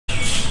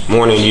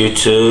Morning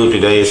YouTube.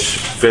 Today is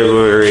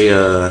February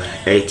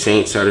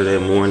 18th, Saturday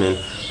morning.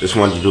 Just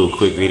wanted to do a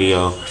quick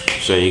video,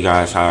 show you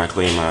guys how I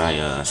clean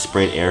my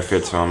Sprint air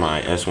filter on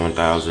my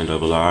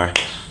S1000Rr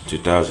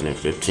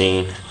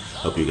 2015.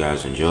 Hope you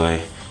guys enjoy.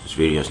 This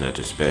video is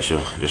nothing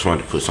special. Just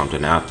wanted to put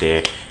something out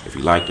there. If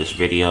you like this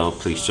video,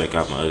 please check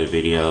out my other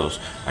videos.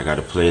 I got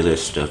a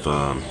playlist of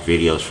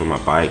videos for my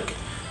bike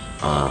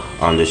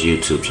on this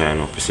YouTube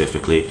channel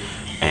specifically.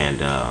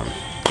 And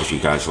if you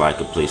guys like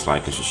it, please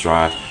like and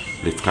subscribe.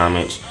 Leave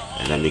comments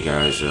and let me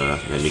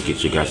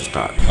get you guys'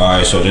 thoughts.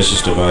 Alright, so this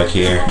is the bike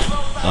here.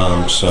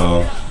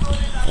 So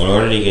in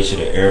order to get to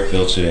the air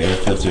filter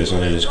is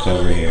under this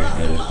cover here,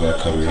 and this black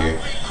cover here.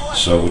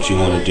 So what you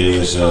want to do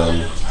is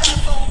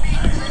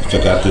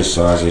check out this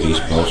size of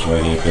these bolts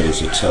right here, but it's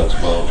a tux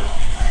bolt.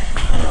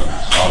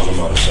 All of them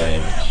are the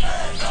same.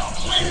 Let's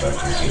see if I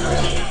can get rid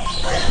of it.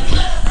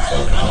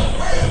 Focus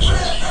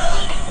on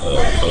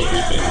it.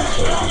 Focus, baby,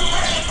 focus.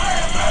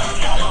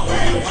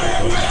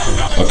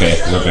 Okay,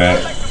 we're back.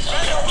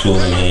 Tool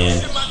in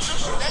hand.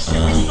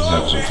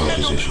 Have some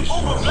focus issues.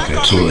 Okay,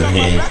 tool in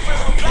hand.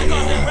 And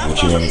then what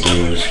you want to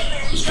do is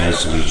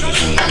basically you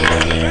just want to go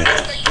in there.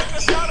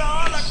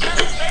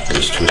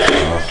 Just twist it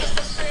off.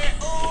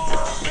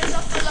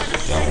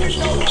 That one's a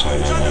little tight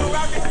in there.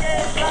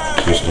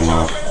 Twist them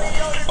off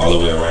all the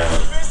way around.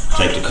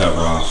 Take the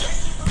cover off.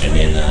 And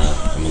then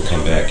I'm going to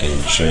come back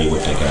and show you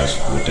what that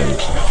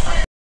looks like.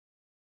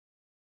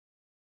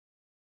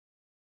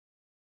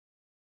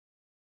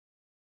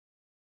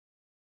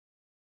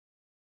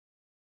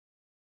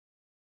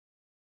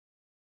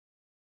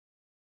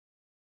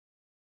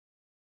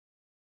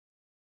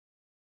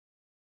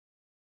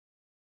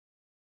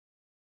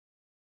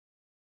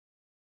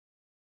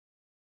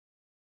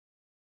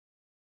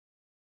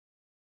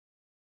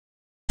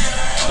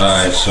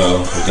 Alright,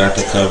 so we got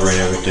the cover and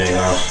everything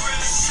off.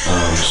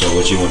 So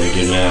what you want to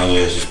do now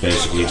is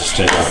basically just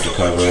take off the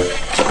cover.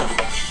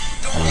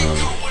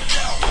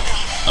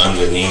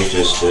 Underneath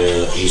is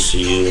the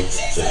ECU.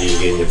 So if you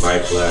get the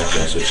bike black,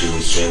 that's what you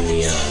would send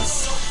the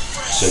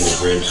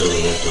grid to,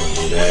 and let them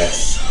do that.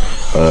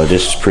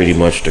 This is pretty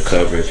much the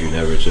cover if you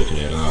never took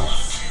it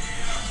off.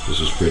 This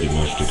is pretty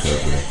much the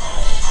cover.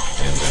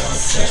 And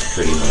that's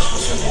pretty much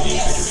what's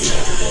underneath it if you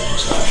never did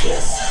inside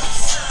there.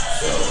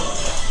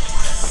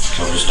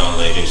 So I'm just gonna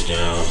lay this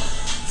down.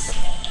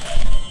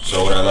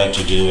 So what I like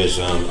to do is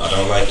I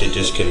don't like to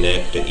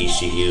disconnect the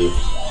ECU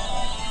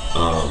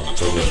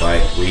from the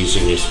bike.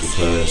 Reason is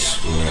because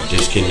when I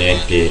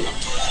disconnect it,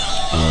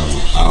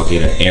 I'll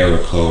get an error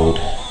code.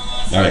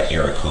 Not an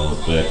error code,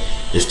 but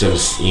it's still,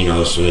 you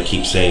know, so it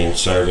keeps saying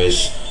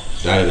service,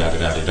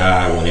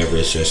 whenever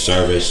it says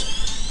service,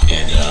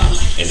 and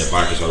the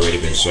bike has already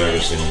been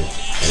serviced, and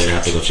then I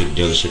have to go to the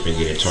dealership and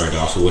get it turned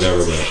off or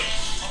whatever. But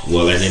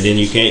well, and then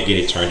you can't get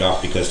it turned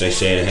off because they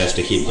say it has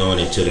to keep going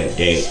until that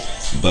date.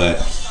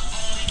 But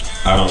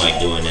I don't like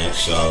doing that,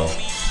 so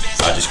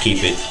I just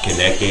keep it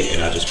connected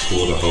and I just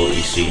pull the whole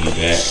ECU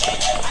back.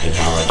 And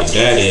how I do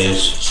that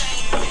is,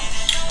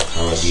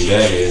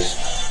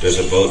 there's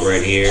a bolt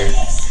right here,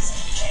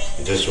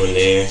 this one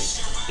there.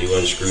 You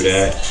unscrew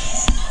that.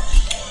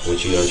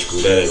 Once you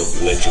unscrew that,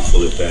 it'll let you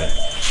pull it back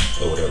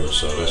or whatever.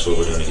 So that's what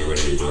we're gonna get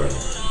ready to do right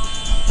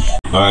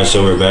now. Alright,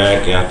 so we're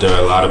back after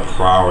a lot of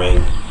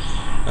powering.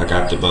 I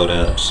got the boat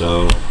up,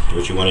 so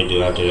what you want to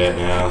do after that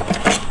now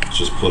is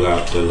just pull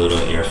out the little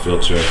air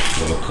filter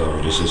little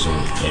cover. This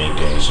isn't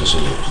anything, it's just a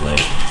little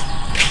plate.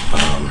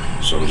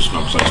 So we're just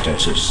going to place that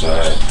to the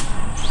side,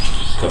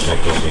 come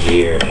back over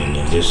here, and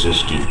then this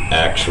is the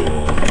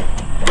actual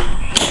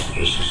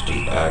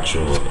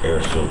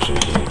air filter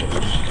here.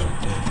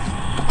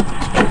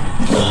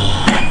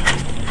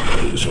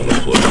 I just want to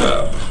pull it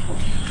out.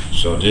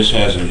 So this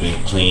hasn't been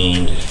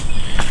cleaned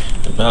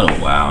about a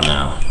while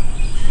now.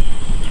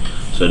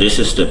 So this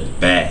is the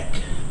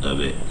back of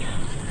it,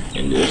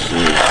 and this is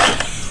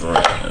the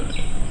front of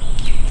it.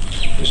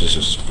 This is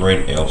a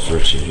Sprint air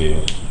filter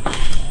here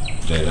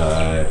that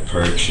I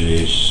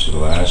purchased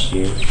last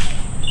year.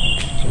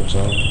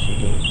 Sometime I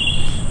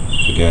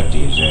forgot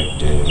the exact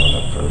date when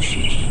I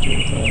purchased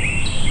it.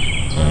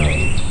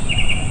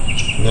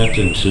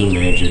 Nothing too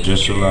major,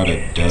 just a lot of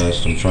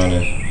dust. I'm trying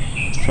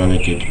to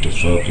get it to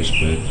focus,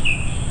 but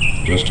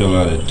just a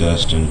lot of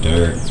dust and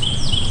dirt.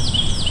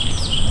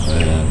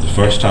 The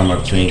first time I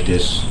cleaned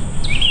this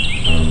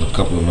a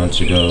couple of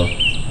months ago,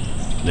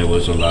 there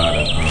was a lot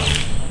of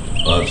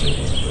bugs in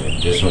it,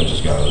 but this one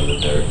just got a little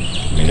dirt.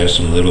 I mean, there's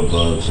some little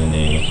bugs in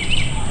there,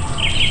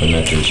 but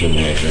nothing too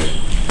major.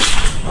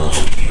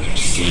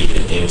 See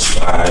the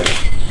inside. If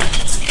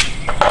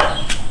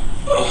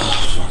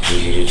I can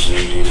get it to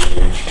in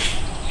there.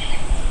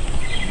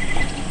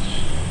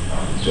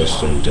 Just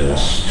some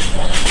dust.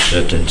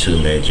 Nothing too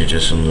major,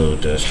 just some little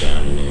dust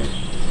down in there.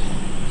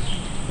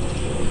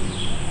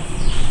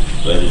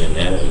 Other than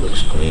that, it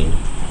looks clean.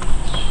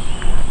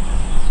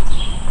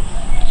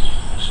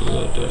 There's a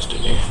little dust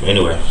in there.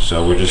 Anyway,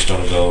 so we're just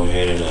gonna go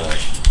ahead and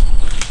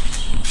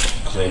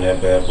clean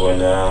that bad boy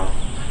now,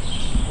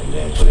 and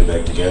then put it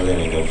back together and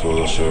then go for a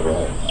little short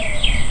ride.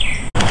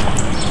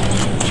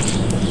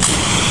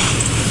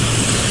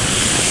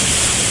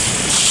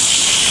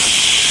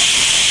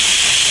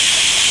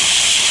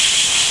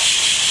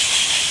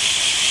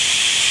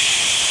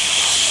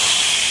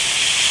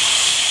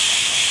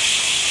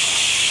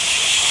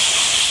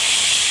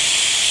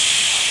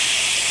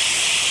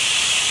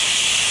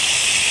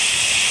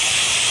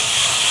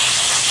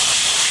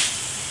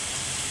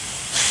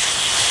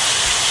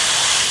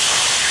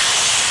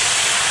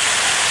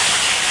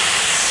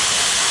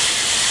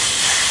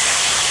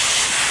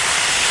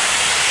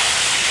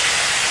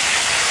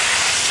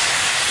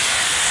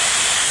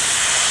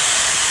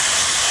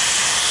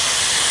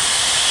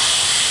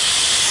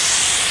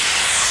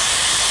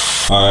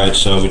 Alright,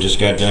 so we just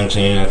got done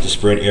cleaning out the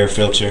Sprint air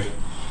filter.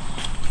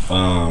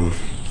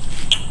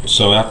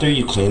 So after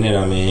you clean it,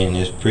 I mean,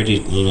 it's pretty,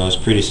 it's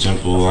pretty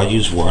simple. I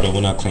use water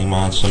when I clean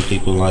mine. Some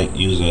people like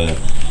use a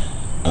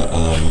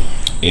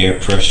air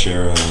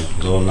pressure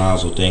little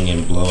nozzle thing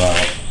and blow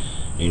out,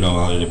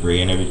 all the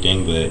debris and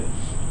everything. But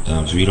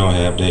if you don't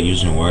have that,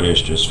 using water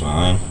is just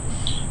fine.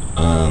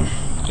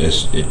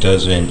 It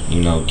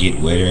doesn't,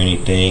 get wet or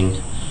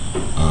anything.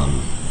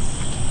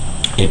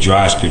 It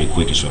dries pretty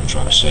quick is what I'm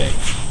trying to say.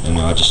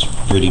 I just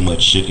pretty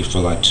much shook it for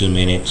like 2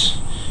 minutes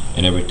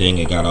and everything.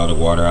 It got all the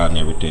water out and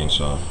everything,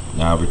 so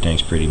now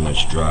everything's pretty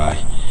much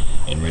dry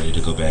and ready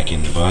to go back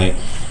in the bike.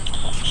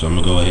 So I'm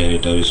gonna go ahead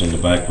and throw this in the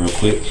bike real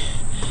quick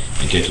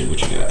and catch it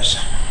with you guys.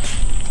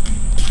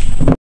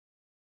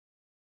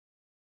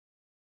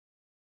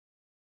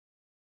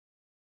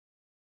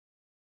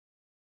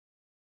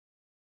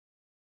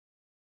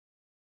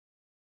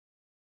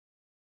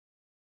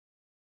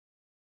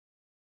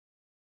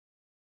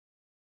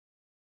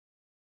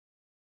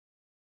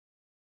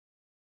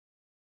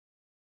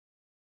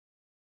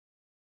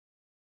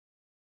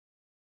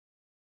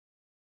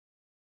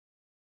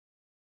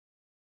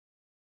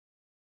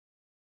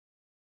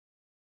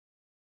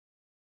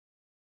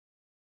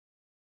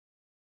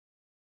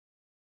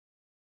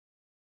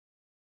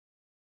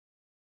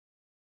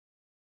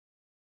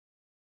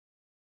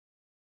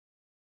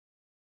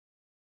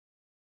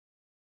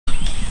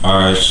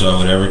 Alright, so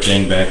with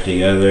everything back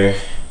together,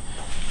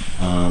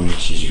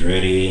 she's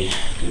ready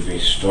to be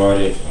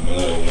started. I'm gonna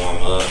let her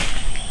warm up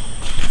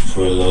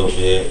for a little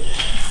bit,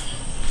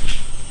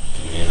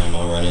 and then I'm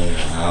gonna run in the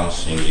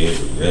house and get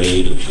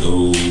ready to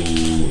go.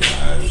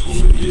 Guys,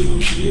 what we did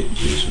get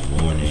this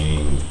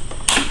morning.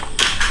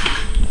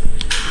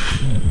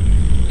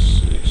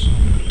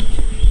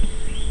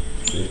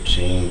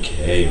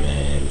 15K,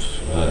 man.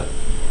 Fuck.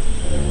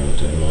 I didn't run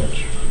that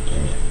much.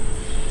 Damn it.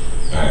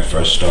 Alright,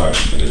 first start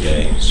for the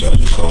day. So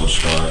it's a cold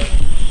start.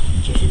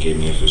 So forgive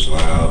me if it's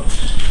loud.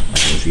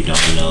 If you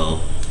don't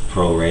know,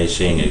 Pro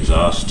Racing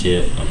exhaust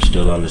tip. I'm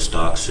still on the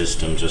stock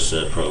system, just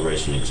a Pro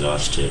Racing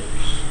exhaust tip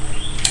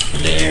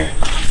there.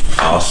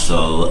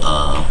 Also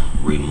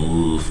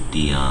remove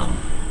the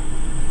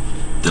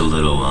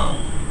little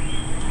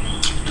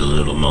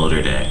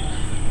motor that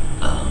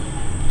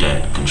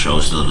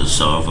controls the little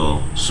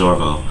servo,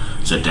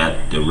 so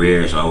that the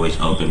rear is always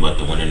open, but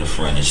the one in the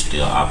front is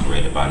still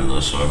operated by the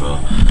little servo.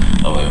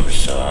 However,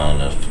 so I don't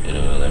know if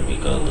it'll let me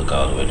go look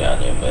all the way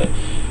down there, but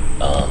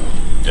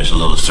there's a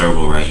little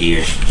servo right here,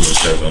 little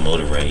servo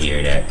motor right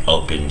here that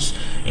opens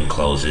and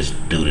closes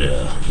due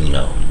to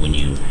when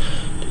you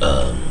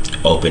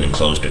open and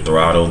close the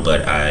throttle.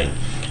 But I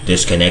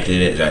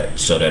disconnected it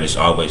so that it's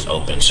always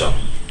open. So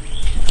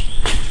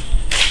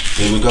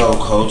here we go,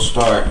 cold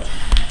start.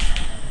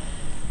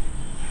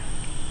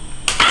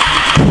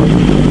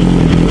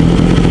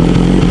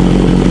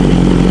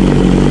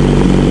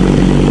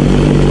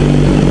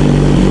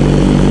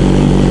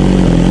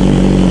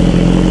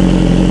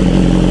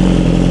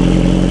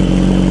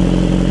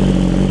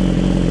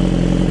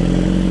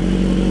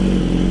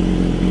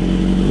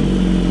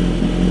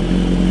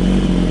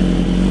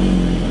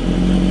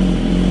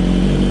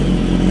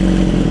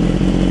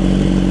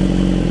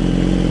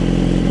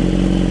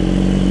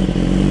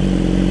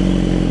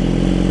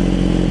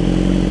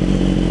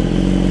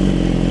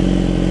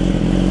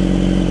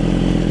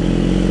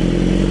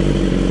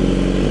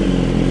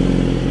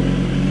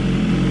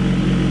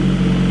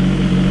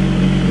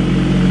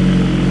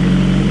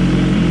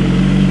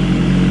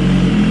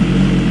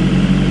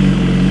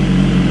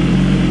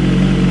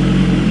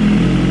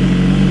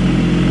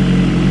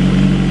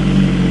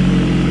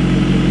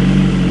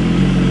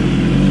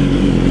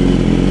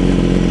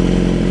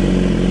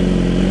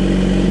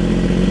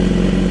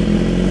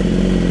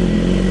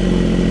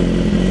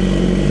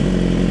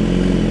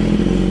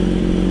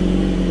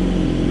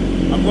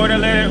 I'm gonna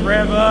let it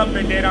rev up,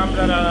 and then I'm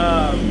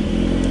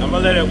gonna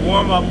let it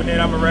warm up, and then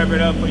I'm gonna rev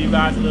it up for you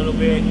guys a little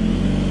bit,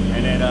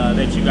 and then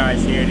let you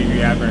guys hear it if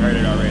you haven't heard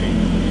it already.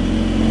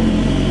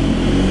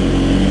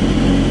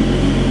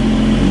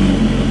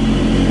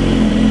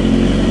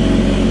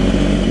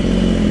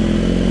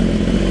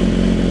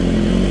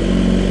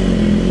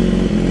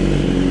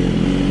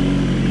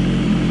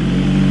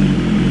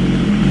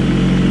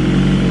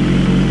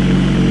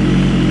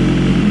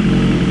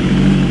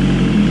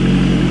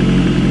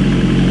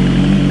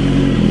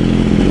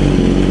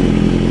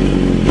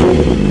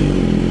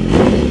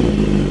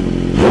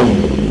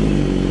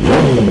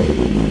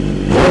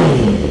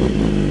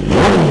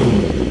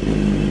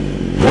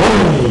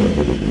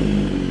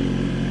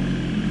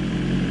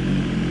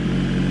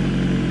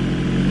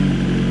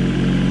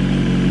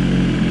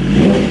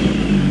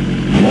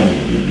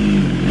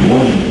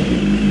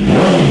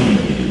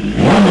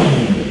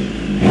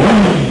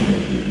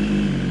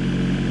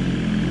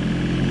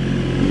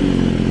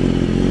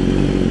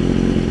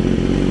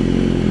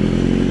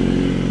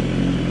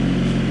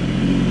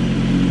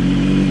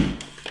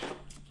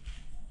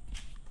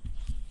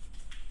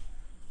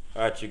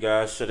 Alright, you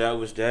guys, so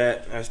that's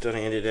the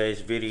end of today's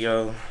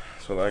video.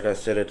 So like I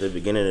said at the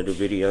beginning of the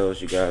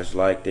videos, you guys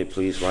liked it,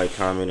 please like,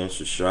 comment, and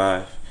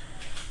subscribe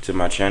to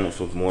my channel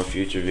for more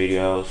future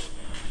videos.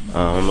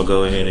 I'm gonna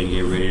go ahead and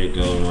get ready to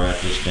go and wrap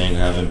this thing. I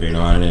haven't been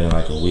on it in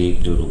like a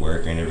week due to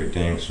work and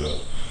everything,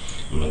 so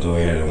I'm gonna go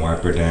ahead and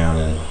wipe her down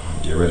and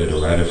get ready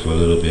to ride it for a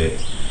little bit.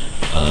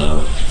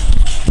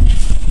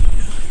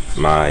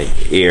 My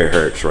ear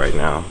hurts right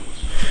now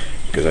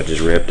because I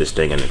just ripped this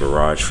thing in the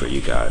garage for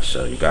you guys,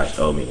 so you guys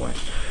owe me one.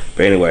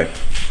 But anyway,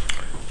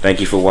 thank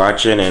you for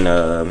watching, and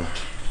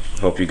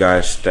hope you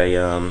guys stay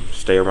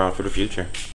around for the future.